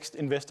next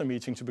investor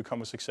meeting to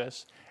become a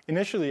success?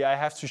 Initially, I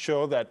have to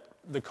show that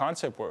the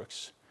concept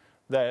works,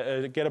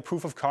 get a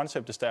proof of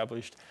concept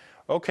established.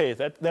 Okay,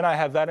 then I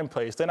have that in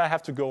place. Then I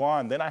have to go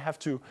on. Then I have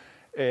to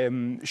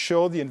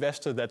show the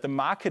investor that the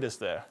market is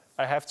there.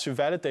 I have to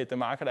validate the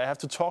market. I have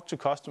to talk to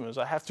customers.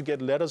 I have to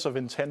get letters of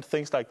intent,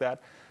 things like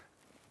that.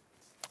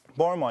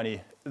 More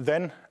money.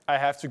 Then I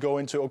have to go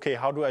into, okay,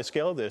 how do I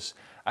scale this?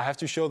 I have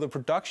to show the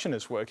production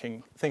is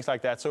working, things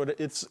like that. So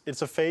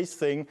it's a phase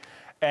thing,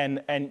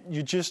 and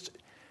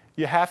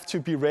you have to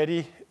be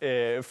ready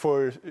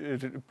for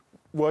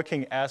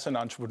working as an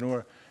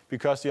entrepreneur,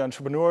 because the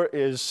entrepreneur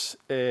is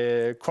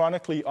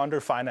chronically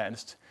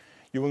underfinanced.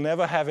 You will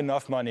never have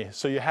enough money,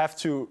 so you have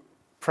to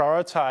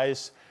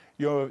prioritize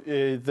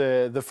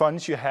the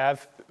funds you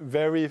have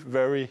very,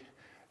 very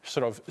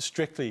sort of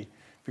strictly,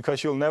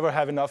 because you'll never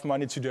have enough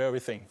money to do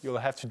everything. You'll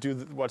have to do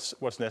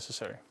what's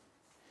necessary.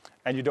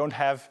 And you don't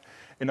have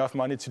enough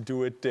money to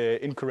do it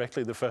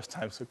incorrectly the first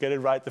time, so get it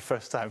right the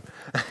first time.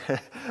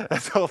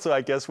 That's also,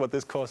 I guess, what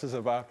this course is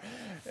about.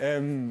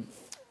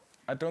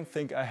 I don't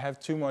think I have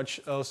too much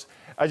else.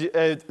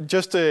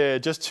 Just to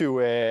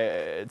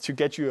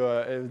get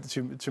you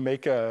to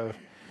make an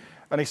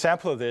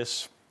example of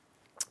this,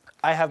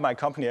 I have my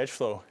company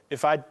Edgeflow.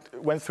 If I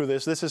went through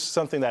this is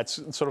something that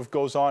sort of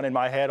goes on in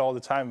my head all the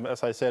time,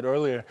 as I said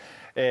earlier.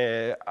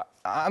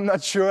 I'm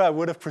not sure I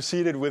would have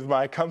proceeded with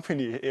my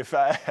company if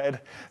I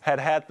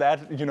had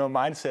that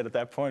mindset at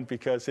that point,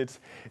 because it's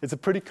a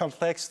pretty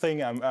complex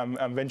thing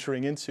I'm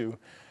venturing into.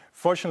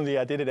 Fortunately,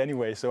 I did it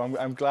anyway, so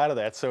I'm glad of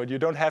that. So you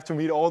don't have to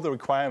meet all the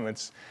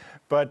requirements,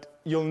 but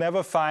you'll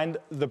never find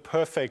the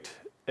perfect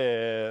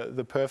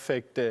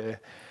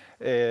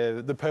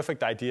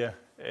idea.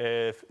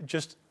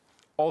 Just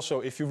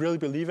also, if you really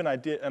believe in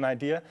an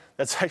idea,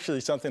 that's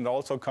actually something that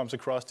also comes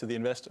across to the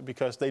investor,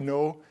 because they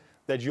know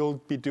that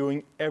you'll be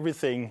doing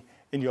everything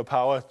in your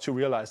power to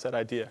realize that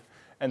idea.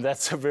 And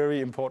that's a very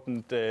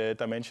important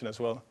dimension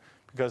as well,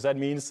 because that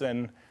means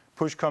then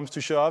push comes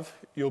to shove,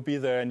 you'll be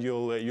there and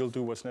you'll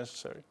do what's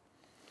necessary.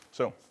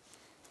 So.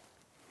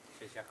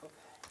 Cheers, Jakob.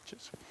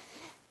 Cheers.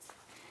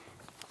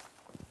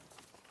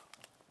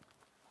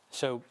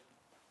 So,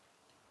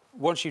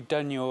 once you've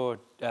done your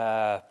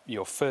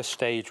first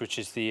stage, which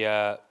is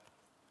the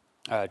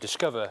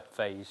discover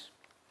phase,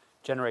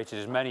 generated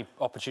as many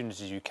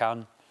opportunities as you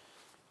can,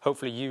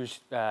 hopefully use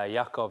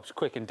Jakob's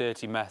quick and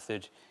dirty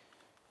method,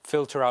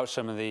 filter out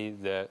some of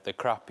the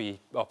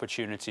crappy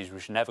opportunities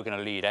which are never going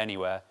to lead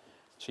anywhere,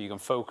 so you can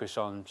focus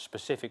on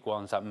specific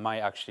ones that might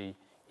actually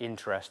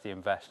interest the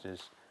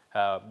investors,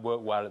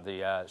 work well at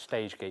the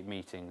stage gate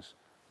meetings,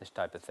 this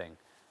type of thing.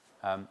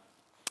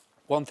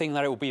 One thing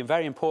that it will be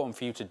very important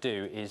for you to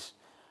do is,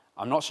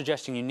 I'm not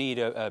suggesting you need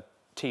a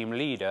team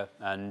leader,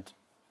 and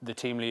the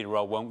team leader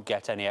role won't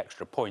get any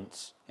extra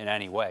points in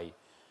any way,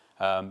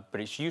 but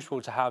it's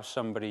useful to have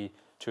somebody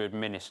to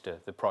administer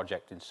the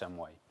project in some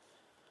way.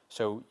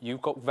 So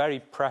you've got very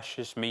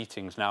precious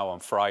meetings now on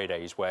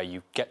Fridays where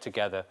you get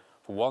together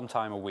for one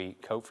time a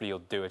week. Hopefully you'll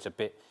do it a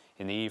bit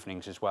in the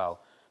evenings as well,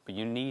 but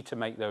you need to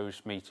make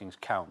those meetings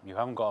count. You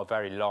haven't got a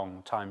very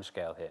long time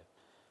scale here.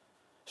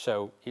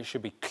 So it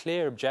should be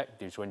clear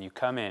objectives when you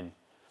come in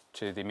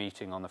to the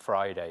meeting on the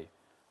Friday.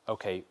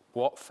 Okay,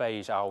 what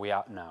phase are we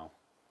at now?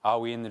 Are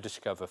we in the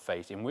discover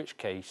phase? In which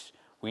case,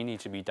 we need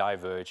to be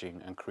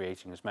diverging and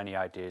creating as many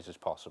ideas as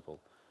possible.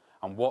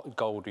 And what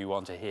goal do you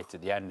want to hit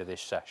at the end of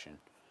this session?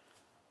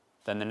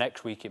 Then the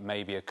next week, it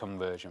may be a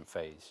convergent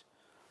phase.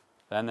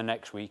 Then the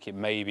next week, it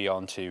may be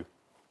on to,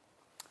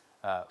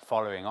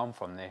 following on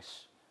from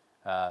this,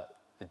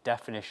 the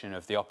definition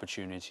of the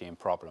opportunity and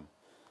problem.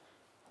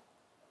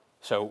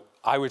 So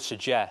I would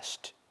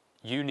suggest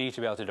you need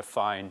to be able to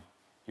define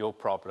your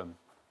problem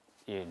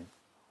in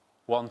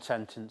one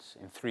sentence,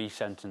 in 3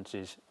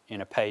 sentences,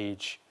 in a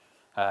page,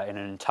 in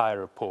an entire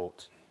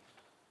report.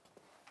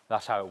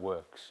 That's how it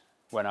works.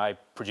 When I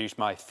produced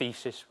my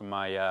thesis for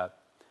my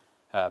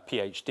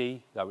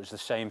PhD, that was the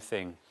same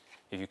thing.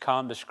 If you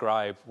can't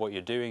describe what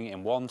you're doing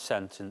in 1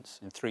 sentence,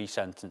 in 3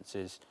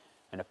 sentences,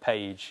 in a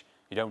page,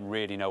 you don't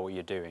really know what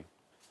you're doing.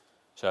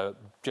 So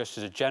just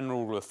as a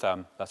general rule of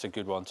thumb, that's a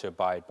good one to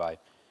abide by.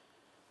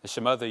 There's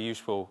some other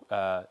useful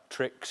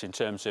tricks in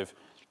terms of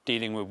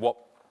dealing with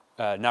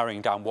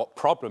narrowing down what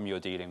problem you're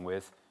dealing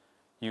with.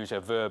 Use a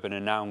verb and a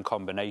noun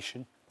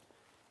combination.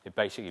 It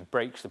basically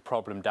breaks the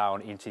problem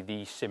down into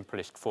the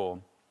simplest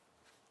form,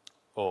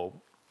 or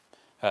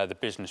the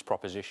business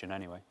proposition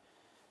anyway.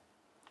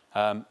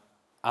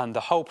 And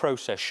the whole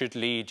process should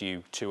lead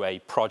you to a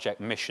project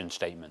mission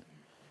statement.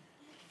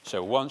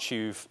 So once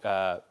you've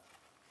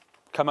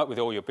come up with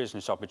all your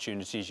business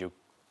opportunities, you've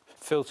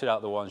filtered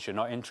out the ones you're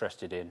not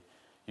interested in,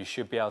 you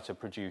should be able to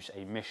produce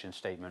a mission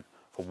statement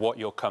for what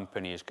your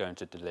company is going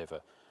to deliver.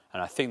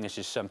 And I think this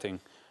is something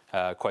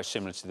quite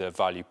similar to the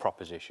value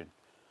proposition.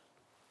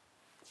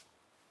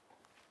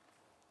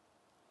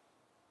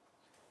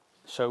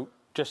 So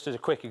just as a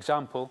quick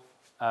example,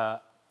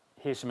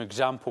 here's some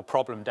example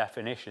problem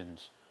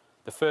definitions.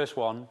 The first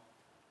one,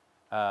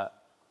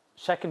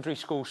 secondary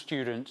school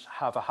students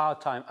have a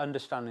hard time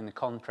understanding the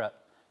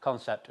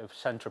concept of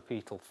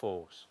centripetal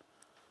force.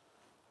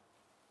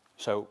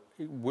 So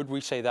would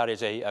we say that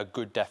is a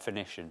good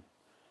definition?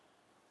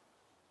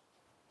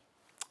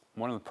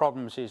 One of the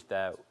problems is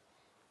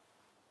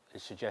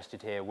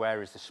suggested here,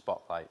 where is the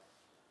spotlight?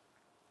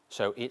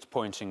 So it's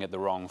pointing at the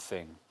wrong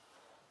thing.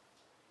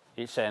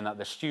 It's saying that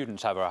the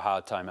students have a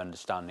hard time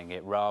understanding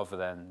it rather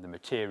than the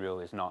material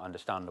is not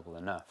understandable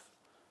enough.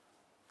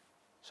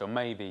 So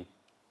maybe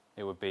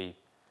it would be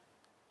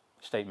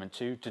statement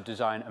 2, to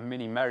design a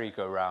mini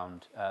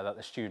merry-go-round that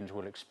the students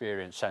will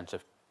experience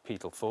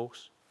centripetal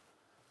force.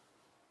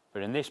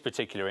 But in this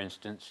particular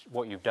instance,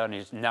 what you've done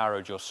is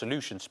narrowed your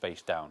solution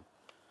space down.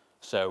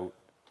 So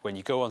when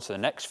you go on to the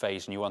next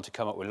phase and you want to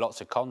come up with lots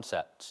of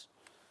concepts,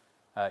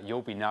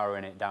 you'll be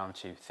narrowing it down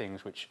to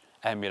things which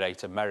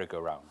emulate a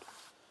merry-go-round.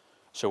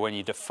 So when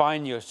you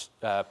define your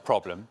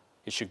problem,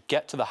 it should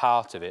get to the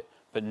heart of it,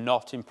 but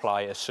not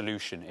imply a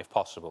solution if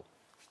possible.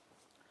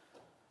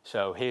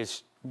 So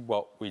here's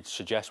what we'd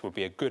suggest would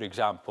be a good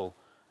example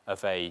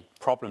of a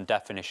problem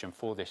definition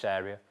for this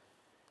area.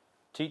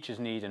 Teachers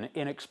need an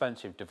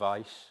inexpensive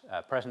device,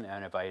 present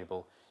and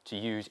available, to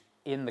use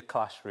in the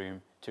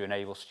classroom to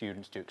enable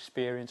students to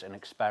experience and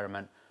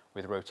experiment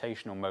with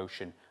rotational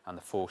motion and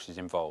the forces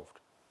involved.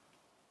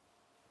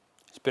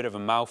 It's a bit of a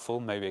mouthful,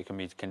 maybe it can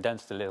be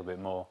condensed a little bit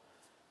more,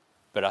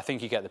 but I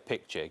think you get the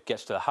picture. It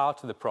gets to the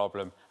heart of the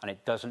problem and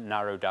it doesn't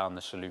narrow down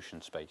the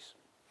solution space.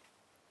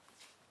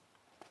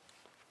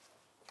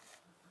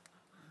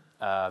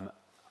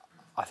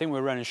 I think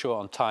we're running short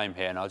on time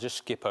here, and I'll just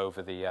skip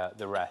over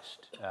the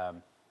rest.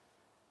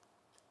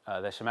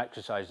 There's some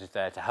exercises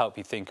there to help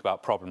you think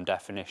about problem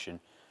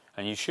definition,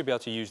 and you should be able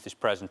to use this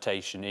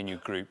presentation in your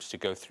groups to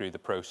go through the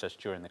process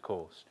during the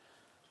course.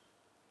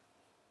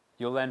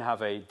 You'll then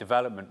have a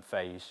development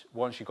phase.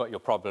 Once you've got your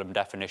problem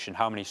definition,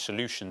 how many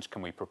solutions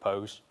can we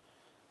propose?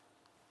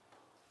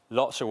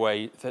 Lots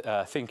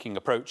of thinking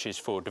approaches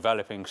for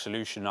developing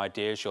solution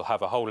ideas. You'll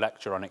have a whole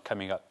lecture on it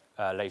coming up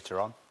later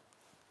on.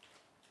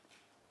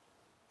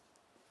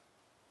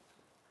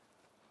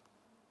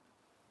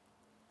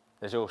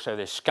 There's also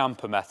this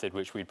Scamper method,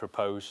 which we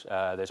propose.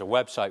 There's a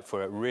website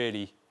for it,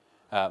 really,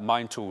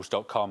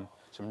 mindtools.com.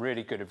 Some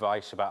really good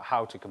advice about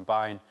how to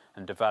combine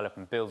and develop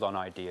and build on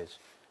ideas.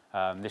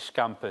 This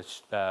Scamper,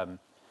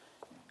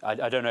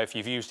 I don't know if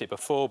you've used it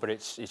before, but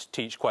it's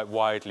taught quite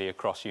widely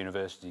across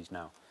universities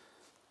now.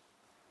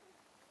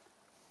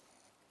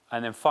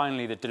 And then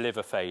finally, the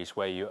deliver phase,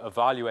 where you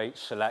evaluate,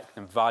 select,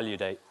 and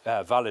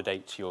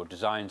validate your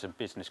designs and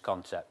business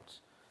concepts.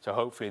 So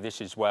hopefully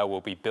this is where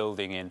we'll be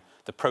building in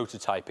the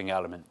prototyping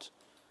element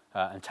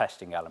and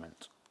testing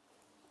element.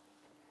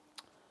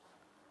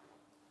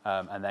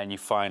 And then you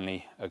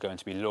finally are going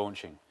to be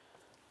launching.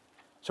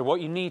 So what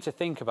you need to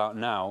think about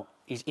now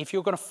is, if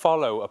you're going to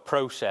follow a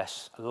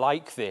process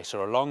like this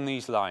or along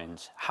these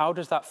lines, how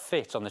does that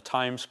fit on the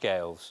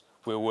timescales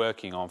we're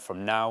working on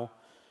from now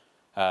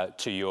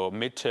to your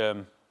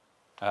midterm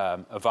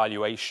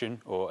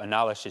evaluation or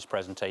analysis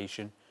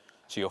presentation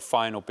to your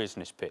final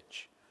business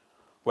pitch?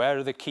 Where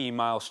are the key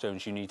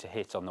milestones you need to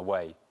hit on the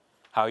way?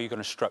 How are you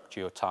going to structure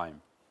your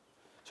time?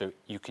 So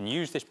you can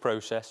use this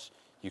process,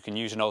 you can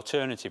use an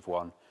alternative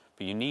one,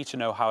 but you need to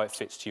know how it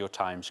fits to your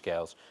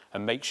timescales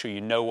and make sure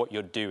you know what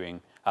you're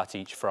doing at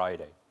each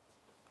Friday.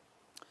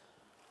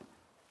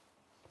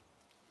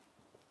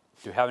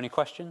 Do you have any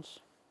questions?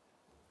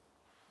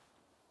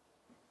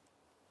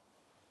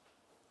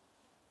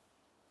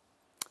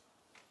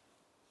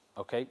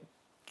 Okay,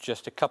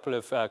 just a couple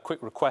of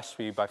quick requests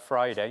for you by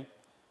Friday.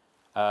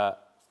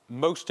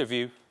 Most of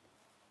you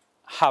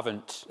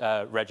haven't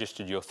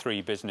registered your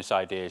 3 business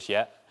ideas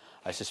yet.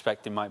 I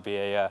suspect it might be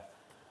a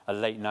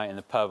late night in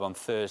the pub on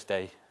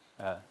Thursday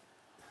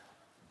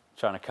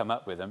trying to come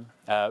up with them.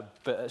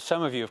 But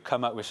some of you have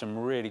come up with some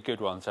really good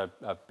ones.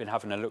 I've been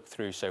having a look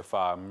through so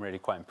far. I'm really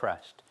quite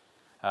impressed.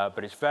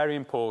 But it's very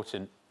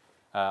important.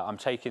 I'm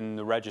taking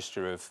the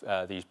register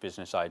of these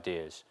business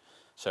ideas.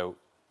 So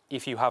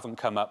if you haven't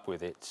come up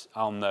with it,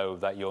 I'll know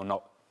that you're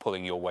not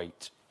pulling your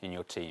weight in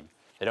your team.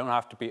 They don't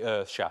have to be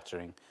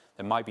earth-shattering.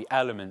 There might be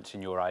elements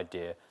in your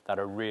idea that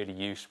are really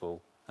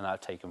useful and that are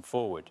taken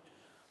forward.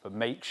 But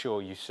make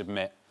sure you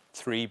submit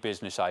 3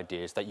 business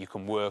ideas that you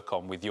can work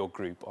on with your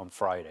group on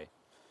Friday.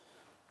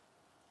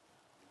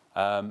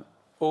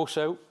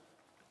 Also,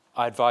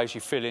 I advise you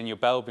fill in your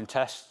Belbin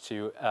test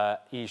to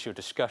ease your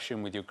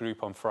discussion with your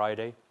group on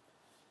Friday.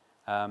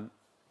 And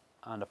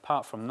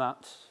apart from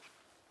that,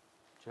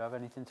 do you have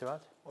anything to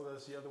add? Well,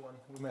 that's the other one.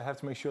 We may have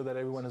to make sure that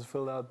everyone has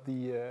filled out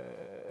the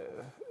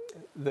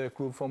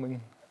group forming.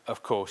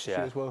 Of course,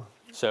 yeah. As well.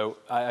 So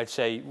I'd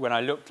say when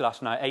I looked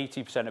last night,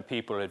 80% of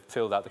people had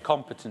filled out the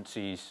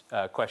competencies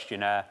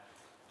questionnaire.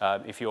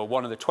 If you're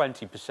one of the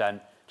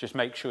 20%, just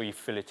make sure you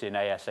fill it in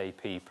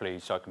ASAP,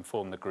 please, so I can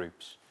form the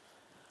groups.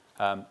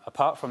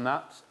 Apart from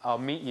that, I'll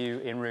meet you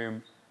in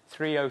room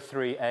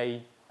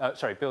 303A,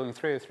 building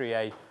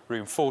 303A,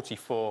 room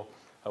 44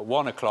 at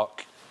 1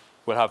 o'clock.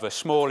 We'll have a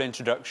small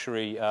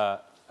introductory, a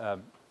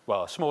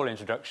small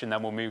introduction,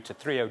 then we'll move to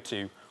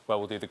 302 where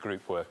we'll do the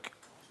group work.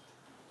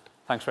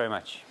 Thanks very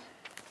much.